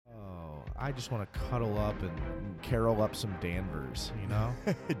I just want to cuddle up and carol up some Danvers, you know?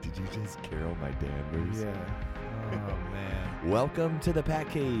 Did you just carol my Danvers? Yeah. Oh, man. Welcome to the Pat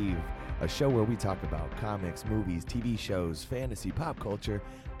Cave, a show where we talk about comics, movies, TV shows, fantasy, pop culture.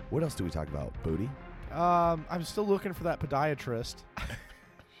 What else do we talk about, Booty? I'm still looking for that podiatrist.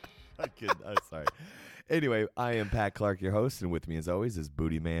 I'm sorry. Anyway, I am Pat Clark, your host, and with me as always is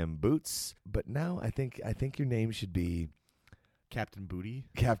Booty Man Boots. But now I think your name should be Captain Booty?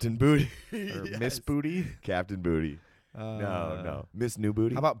 Captain Booty. Or Yes. Miss Booty? Captain Booty. No. Miss New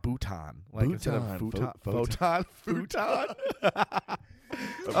Booty? How about Bhutan? Like instead of Bhutan. Photon? Photon?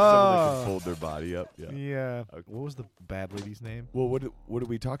 Someone that can fold their body up. Yeah. Yeah. Okay. What was the bad lady's name? Well, what are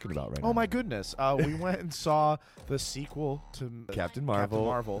we talking about right now? Oh, my goodness. We went and saw the sequel to Captain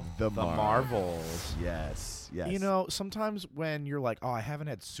Marvel. The Marvels. Yes. You know, sometimes when you're like, oh, I haven't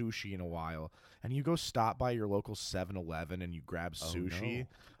had sushi in a while, and you go stop by your local 7-Eleven and you grab sushi.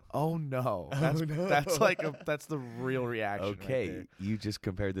 Oh no. That's that's the real reaction. Okay, right there. you just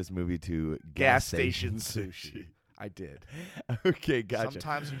compared this movie to Gas station sushi. I did. Okay, gotcha.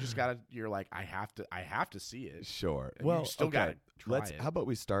 Sometimes you just you're like, I have to see it. Sure. And well, you still okay. gotta try it. How about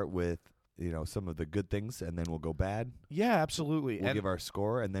we start with some of the good things, and then we'll go bad. Yeah, absolutely. We'll give our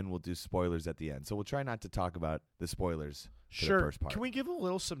score, and then we'll do spoilers at the end. So we'll try not to talk about the spoilers. Sure. The first part. Can we give a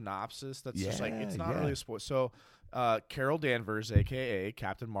little synopsis? That's just like it's not Yeah. really a spoiler. So, Carol Danvers, aka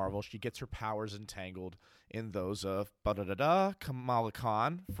Captain Marvel, she gets her powers entangled in those of Kamala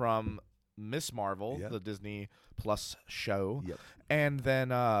Khan from Miss Marvel, Yep. the Disney Plus show, Yep. and then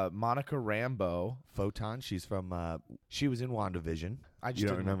Monica Rambeau. Photon. She's from. She was in WandaVision. I just you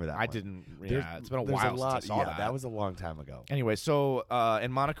don't didn't remember that? I one. didn't. There's- Yeah, it's been a there's while lot, since I saw that. That was a long time ago. Anyway, so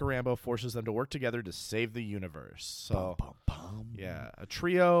and Monica Rambeau forces them to work together to save the universe. So. Bum, bum, bum. Yeah, a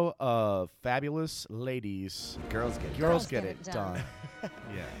trio of fabulous ladies. Girls get it. Girls get it done.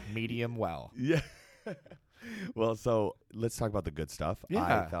 Yeah, medium well. Yeah. Well, so let's talk about the good stuff. Yeah.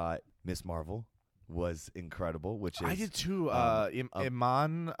 I thought Miss Marvel was incredible, which is I did too.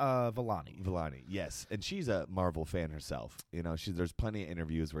 Iman Vellani. Vellani. Yes, and she's a Marvel fan herself. There's plenty of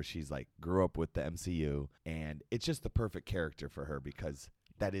interviews where she's like grew up with the MCU, and it's just the perfect character for her because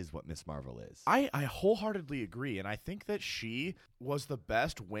that is what Miss Marvel is. I wholeheartedly agree, and I think that she was the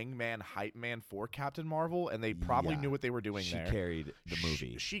best wingman, hype man for Captain Marvel, and they probably Yeah. knew what they were doing She there. carried the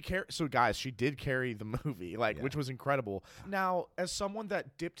movie. So guys, she did carry the movie, Yeah. which was incredible. Now, as someone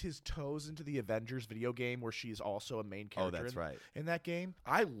that dipped his toes into the Avengers video game, where she's also a main character, that's right. in that game,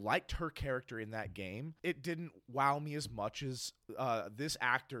 I liked her character in that game. It didn't wow me as much as this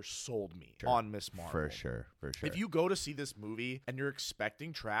actor sold me on Miss Marvel. For sure. If you go to see this movie and you're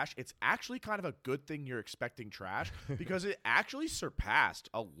expecting trash, it's actually kind of a good thing you're expecting trash because it actually surpassed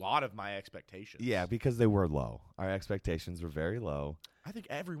a lot of my expectations. Yeah, because they were low. Our expectations were very low. I think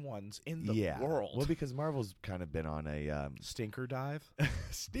everyone's in the world. Well, because Marvel's kind of been on a Stinker dive?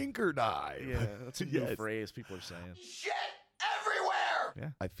 stinker dive. Yeah, that's a new Yes. phrase people are saying. Shit everywhere.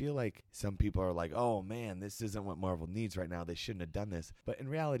 Yeah. I feel like some people are like, oh man, this isn't what Marvel needs right now. They shouldn't have done this. But in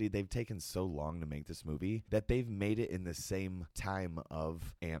reality, they've taken so long to make this movie that they've made it in the same time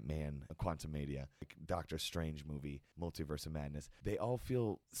of Ant-Man, Quantumania, like Doctor Strange movie, Multiverse of Madness. They all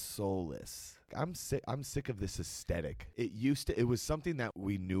feel soulless. I'm sick of this aesthetic. It was something that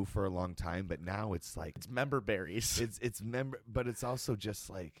we knew for a long time, but now it's like It's member berries. but it's also just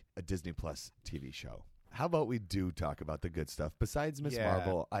like a Disney Plus TV show. How about we do talk about the good stuff? Besides Miss Yeah.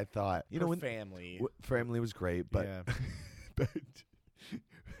 Marvel, I thought, family. Family was great, but, Yeah. but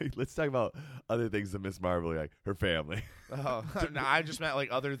let's talk about other things than Miss Marvel, like her family. Oh, no, I just meant like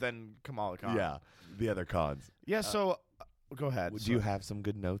other than Kamala Khan. Yeah, the other cons. Yeah, so go ahead. Do you have some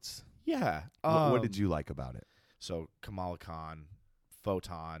good notes? Yeah. What did you like about it? So Kamala Khan,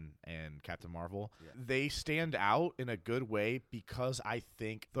 Photon, and Captain Marvel, they stand out in a good way because I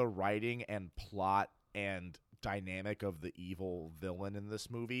think the writing and plot and dynamic of the evil villain in this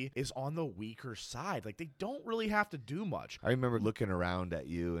movie is on the weaker side. Like, they don't really have to do much. I remember looking around at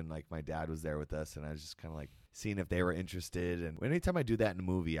you, and like my dad was there with us, and I was just kind of like seeing if they were interested. And anytime I do that in a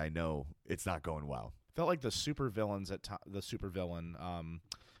movie, I know it's not going well. Felt like the supervillains the supervillain,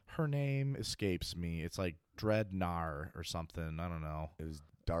 her name escapes me. It's like Dreadnar or something. I don't know. It was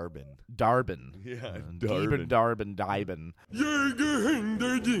Darbin. Darbin. Yeah, Darbin.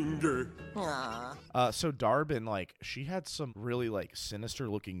 So Darbin, like, she had some really like sinister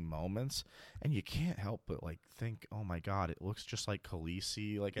looking moments, and you can't help but like think, oh my god, it looks just like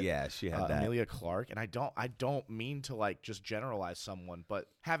Khaleesi, like She had that. Emilia Clarke. And I don't mean to like just generalize someone, but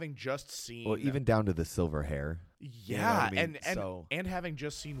having just seen, Well, even down to the silver hair. yeah, You know what I mean? and having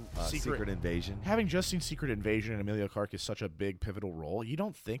just seen Secret Invasion. having just seen Secret Invasion and Emilia Clarke is such a big pivotal role, you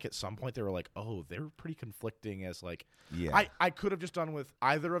don't think at some point they were like, oh, they're pretty conflicting as like, Yeah. I could have just done with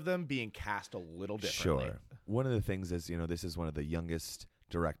either of them being cast a little differently. Sure. One of the things is, this is one of the youngest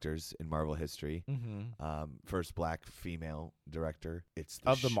directors in Marvel history. First black female director. It's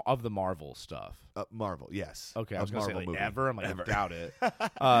Of the Marvel stuff. Marvel, yes. Okay, I A was going to say Marvel like movie. ever. I'm like, Ever. I doubt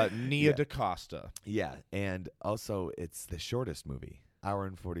it. Nia Yeah. DaCosta. Yeah, and also it's the shortest movie. Hour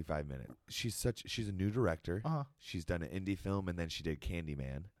and 45 minutes. She's a new director. Uh-huh. She's done an indie film, and then she did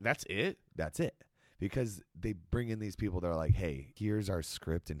Candyman. That's it? That's it. Because they bring in these people that are like, hey, here's our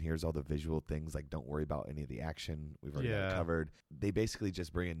script and here's all the visual things. Like, don't worry about any of the action. We've already got it Yeah. covered. They basically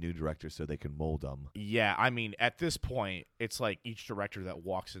just bring in new directors so they can mold them. Yeah, I mean, at this point, it's like each director that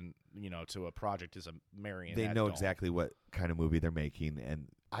walks in, to a project is a marionette. They know doll. exactly what kind of movie they're making. And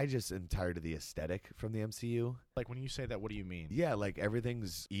I just am tired of the aesthetic from the MCU. Like, when you say that, what do you mean? Yeah, like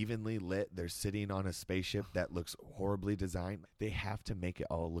everything's evenly lit. They're sitting on a spaceship that looks horribly designed. They have to make it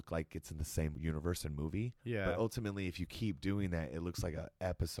all look like it's in the same universe and movie. Yeah. But ultimately, if you keep doing that, it looks like an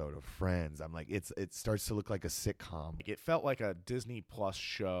episode of Friends. I'm like, it starts to look like a sitcom. It felt like a Disney Plus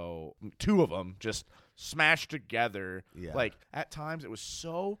show, two of them just smashed together. Yeah. Like, at times, it was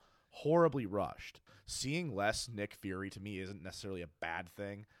so horribly rushed. Seeing less Nick Fury to me isn't necessarily a bad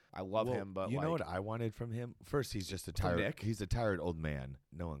thing. I love Well, him, but you like, know what I wanted from him? First, he's just a tired. Nick? He's a tired old man.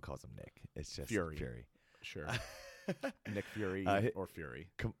 No one calls him Nick. It's just Fury. Fury. Sure. Nick Fury or Fury.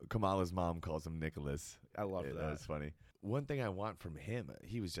 Kamala's mom calls him Nicholas. I love That that. was funny. One thing I want from him,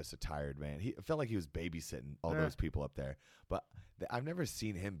 he was just a tired man. He it felt like he was babysitting all Yeah. those people up there. But I've never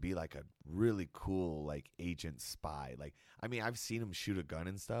seen him be like a really cool like agent spy. Like, I mean, I've seen him shoot a gun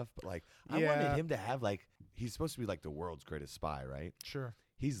and stuff, but like I Yeah. wanted him to have like he's supposed to be like the world's greatest spy, right? Sure.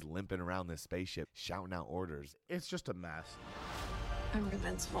 He's limping around this spaceship, shouting out orders. It's just a mess. I'm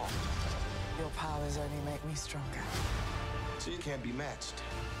invincible. Your powers only make me stronger. So you can't be matched.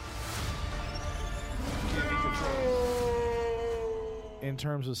 Can't be controlled. In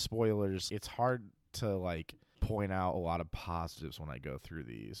terms of spoilers, it's hard to like point out a lot of positives when I go through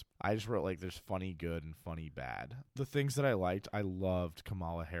these. I just wrote like there's funny good and funny bad. The things that I liked, I loved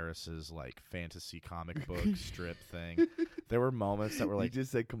Kamala Harris's like fantasy comic book strip thing. There were moments that were You like,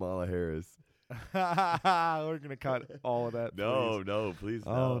 just said Kamala Harris. we're gonna cut all of that. please. No, please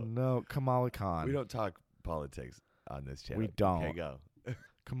Oh no, Kamala Khan. We don't talk politics on this channel. We don't. Okay, go.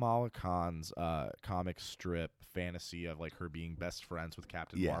 Kamala Khan's comic strip fantasy of like her being best friends with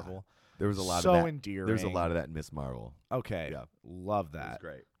Captain Yeah. Marvel. There was a lot So of that. endearing. There's a lot of that in Miss Marvel. Okay. Yeah. Love That was that.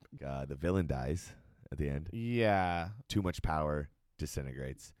 great. The villain dies at the end. Yeah. Too much power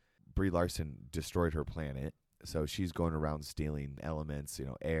disintegrates. Brie Larson destroyed her planet, so she's going around stealing elements,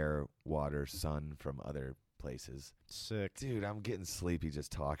 air, water, sun from other places. Sick. Dude, I'm getting sleepy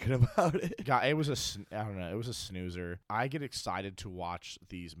just talking about it. God, it was I don't know, it was a snoozer. I get excited to watch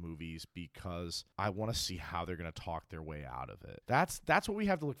these movies because I want to see how they're going to talk their way out of it. That's what we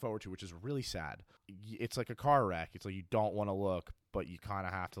have to look forward to, which is really sad. It's like a car wreck. It's like you don't want to look, but you kind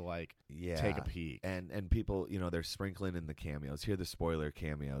of have to like Yeah. take a peek. And people, they're sprinkling in the cameos. Here are the spoiler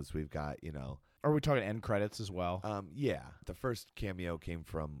cameos. We've got, Are we talking end credits as well? yeah. The first cameo came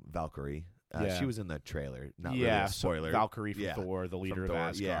from Valkyrie. Yeah. She was in the trailer. Not really yeah, a spoiler. So Valkyrie from Yeah. Thor, the leader From of Thor.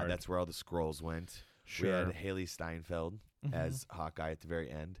 Asgard. Yeah, that's where all the scrolls went. Sure. We had Haley Steinfeld Mhm. as Hawkeye at the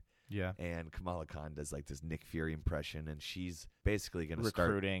very end. Yeah. And Kamala Khan does like this Nick Fury impression, and she's basically going to start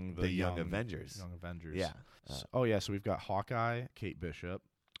Recruiting the Young Avengers. Young Avengers. Yeah. So we've got Hawkeye, Kate Bishop.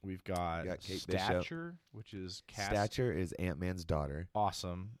 We've got, We got Kate Stature, which is Cass. Stature is Ant-Man's daughter.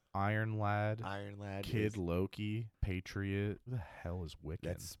 Awesome. Iron Lad. Iron Lad Kid is, Loki. Patriot. Who the hell is Wiccan?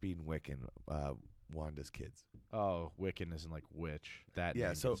 that's Speed and Wiccan, Wanda's kids. Oh, Wiccan isn't like witch. That Yeah,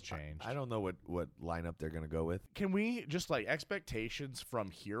 name so gets changed. I don't know what lineup they're going to go with. Can we just like expectations from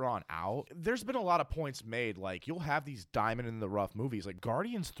here on out? There's been a lot of points made. Like you'll have these diamond in the rough movies. Like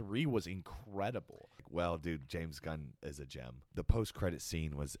Guardians 3 was incredible. Well, dude, James Gunn is a gem. The post-credit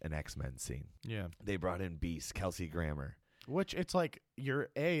scene was an X-Men scene. Yeah. They brought in Beast, Kelsey Grammer. Which it's like you're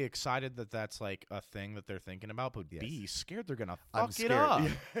excited that that's like a thing that they're thinking about, but Yes. B scared they're gonna I'm fuck it scared. up.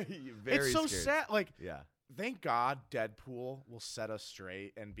 Very It's so scared. sad. Like Yeah. thank God Deadpool will set us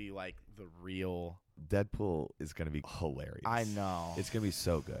straight and be like the real. Deadpool is going to be hilarious. I know. It's going to be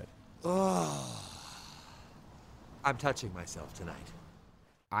so good. I'm touching myself tonight.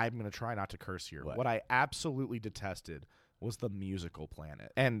 I'm gonna try not to curse here. What? What I absolutely detested was the musical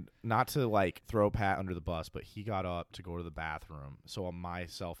Planet, and not to like throw Pat under the bus, but he got up to go to the bathroom. So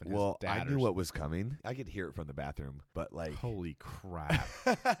myself and his Well, dad. I knew what was coming. I could hear it from the bathroom, but like, Holy crap!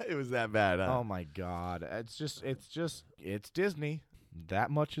 it was that bad. Huh? Oh my God! It's Disney.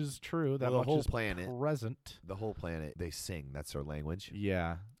 That much is true. That Well, the much whole is planet- present. The whole planet, they sing. That's their language.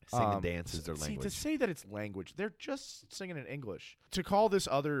 Yeah. Sing and dance is their See, language. to say that it's language, they're just singing in English. To call this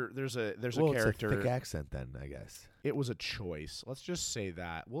other, there's a well, character. It's a thick accent then, I guess. It was a choice. Let's just say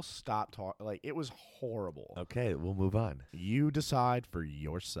that. We'll stop talking. Like, it was horrible. Okay, we'll move on. You decide for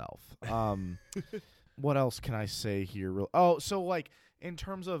yourself. What else can I say here? Oh, so like in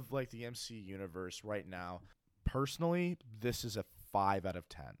terms of like the MC universe right now, personally, this is a 5 out of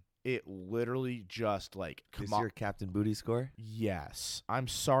 10. It literally just like Is your Captain Booty score? Yes. I'm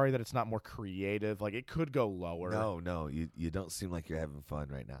sorry that it's not more creative. Like, it could go lower. No, you don't seem like you're having fun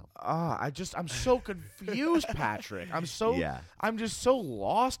right now. I'm so confused, Patrick. I'm just so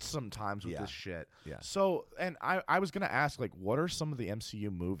lost sometimes with Yeah. this shit. Yeah. So, and I was going to ask, like, what are some of the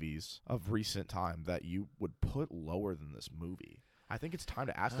MCU movies of recent time that you would put lower than this movie? I think it's time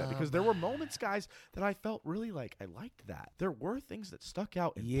to ask that because there were moments, guys, that I felt really like I liked that. There were things that stuck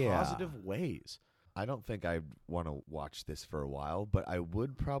out in positive ways. I don't think I'd want to watch this for a while, but I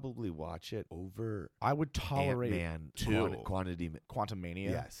would probably watch it over I would tolerate Ant-Man, two. Quantumania.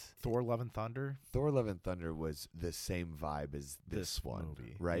 Yes. Thor: Love and Thunder. Thor: Love and Thunder was the same vibe as this one,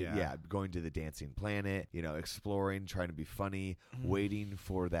 movie. right? Yeah. Going to the dancing planet, exploring, trying to be funny, waiting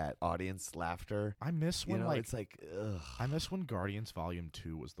for that audience laughter. I miss when it's like, ugh. I miss when Guardians Volume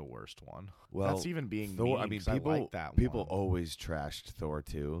 2 was the worst one. Well, that's even being Thor. mean, I mean, 'cause people I like that people one. always trashed Thor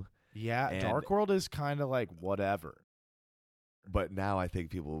 2. Yeah, and- Dark World is kind of like whatever. But now I think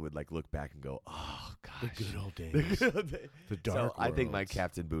people would like look back and go, "Oh gosh, The good old days. The good old days." The Dark So I think my Worlds.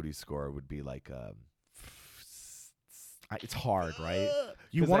 Captain Booty score would be like, It's hard, right?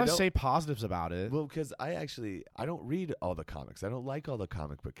 You 'Cause I want to don't- say positives about it. well, because I don't read all the comics. I don't like all the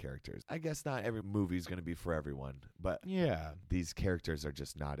comic book characters. I guess not every movie is going to be for everyone, but yeah. these characters are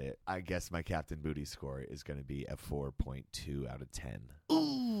just not it. I guess my Captain Booty score is going to be a 4.2 out of 10. Ooh,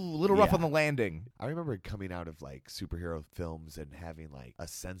 a little rough Yeah. on the landing. I remember coming out of like superhero films and having like a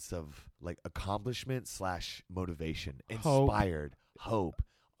sense of like accomplishment / motivation, Hope. inspired, hope,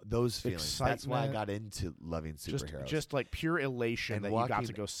 those feelings. That's why I Excitement. got into loving superheroes. Just like pure elation And that you got walking-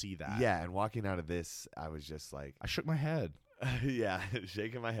 to go see that. yeah, and walking out of this, I was just like, I shook my head. yeah,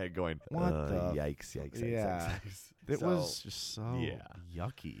 shaking my head, going, What the- yikes, yikes, yikes, Yeah. yikes. It So, was just so yeah.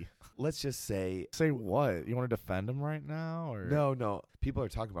 yucky. Let's just say, Say what? You want to defend him right now? Or no. People are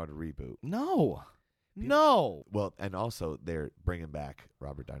talking about a reboot. No. No. Well, and also they're bringing back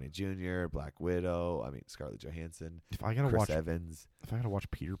Robert Downey Jr., Black Widow. I mean, Scarlett Johansson, If I gotta Chris watch Evans. If I gotta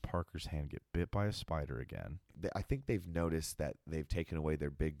watch Peter Parker's hand get bit by a spider again. I think they've noticed that they've taken away their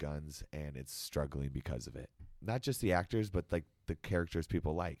big guns and it's struggling because of it. Not just the actors, but like the characters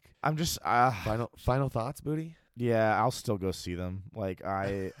people like. I'm just Final thoughts, Booty? yeah, I'll still go see them. Like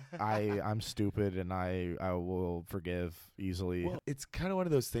I'm stupid and I will forgive easily. Well, it's kind of one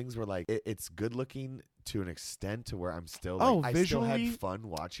of those things where like it's good looking to an extent to where I'm still like, Oh, I still visually? had fun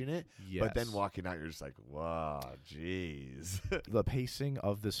watching it, but then walking out you're just like, wow, jeez. The pacing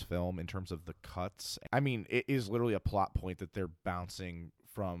of this film in terms of the cuts, I mean, it is literally a plot point that they're bouncing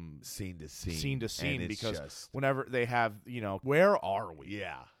from Scene to scene and it's because just, whenever they have, where are we?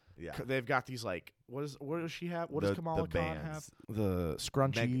 yeah. They've got these like what does she have? What does The Kamala Khan have? bands. The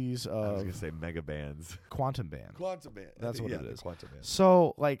scrunchies I was of gonna say mega bands. Quantum Band. Quantum Band. That's what it the is. Quantum Band.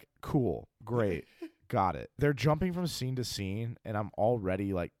 So like cool, great. Got it. They're jumping from scene to scene and I'm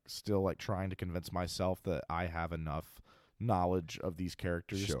already like still like trying to convince myself that I have enough knowledge of these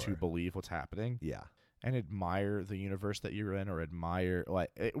characters to Sure. believe what's happening Yeah. and admire the universe that you're in or admire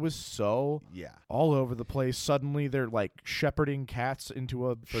like it was so Yeah. all over the place. Suddenly they're like shepherding cats into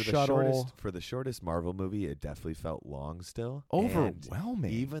a shuttle. For the shortest Marvel movie, it definitely felt long still. Overwhelming.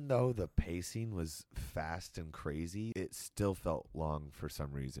 And even though the pacing was fast and crazy, it still felt long for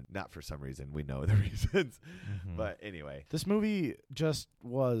some reason. Not for some reason. We know the reasons. Mhm. But anyway, This movie just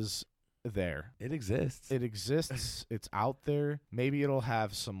was there. it exists. It exists. It's out there. Maybe it'll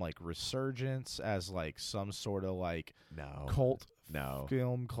have some like resurgence as like some sort of like no. cult No.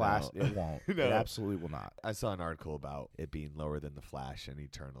 film class. No. It won't. No. It absolutely will not. I saw an article about it being lower than The Flash and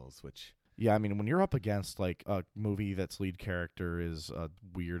Eternals, which Yeah, I mean, when you're up against like a movie that's lead character is a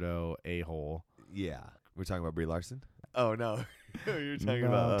weirdo a-hole. yeah. We're talking about Brie Larson? Oh no. You're talking No,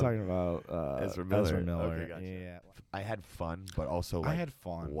 about I'm talking about Ezra Miller. Ezra Miller. Okay, gotcha. Yeah, I had fun, but also like I had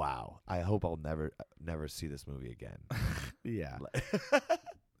fun. wow. I hope I'll never see this movie again. Yeah,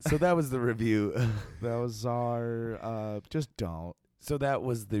 So that was the review. that was our. Just don't. So that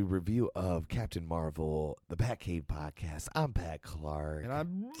was the review of Captain Marvel, the Batcave podcast. I'm Pat Clark. And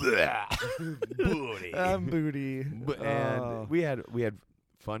I'm Booty. I'm booty. And we had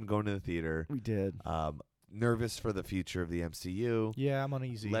fun going to the theater. we did. nervous for the future of the MCU. Yeah, I'm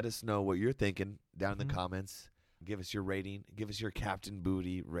uneasy. Let us know what you're thinking down in the Mhm. comments. Give us your rating. Give us your Captain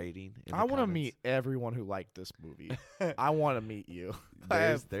Booty rating. I want to meet everyone who liked this movie. I want to meet you. I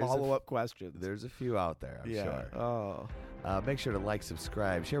have There's a follow-up questions. There's a few out there, I'm yeah. sure. Oh. Make sure to like,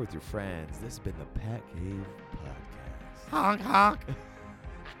 subscribe, share with your friends. This has been the Pat Cave Podcast. Honk, honk.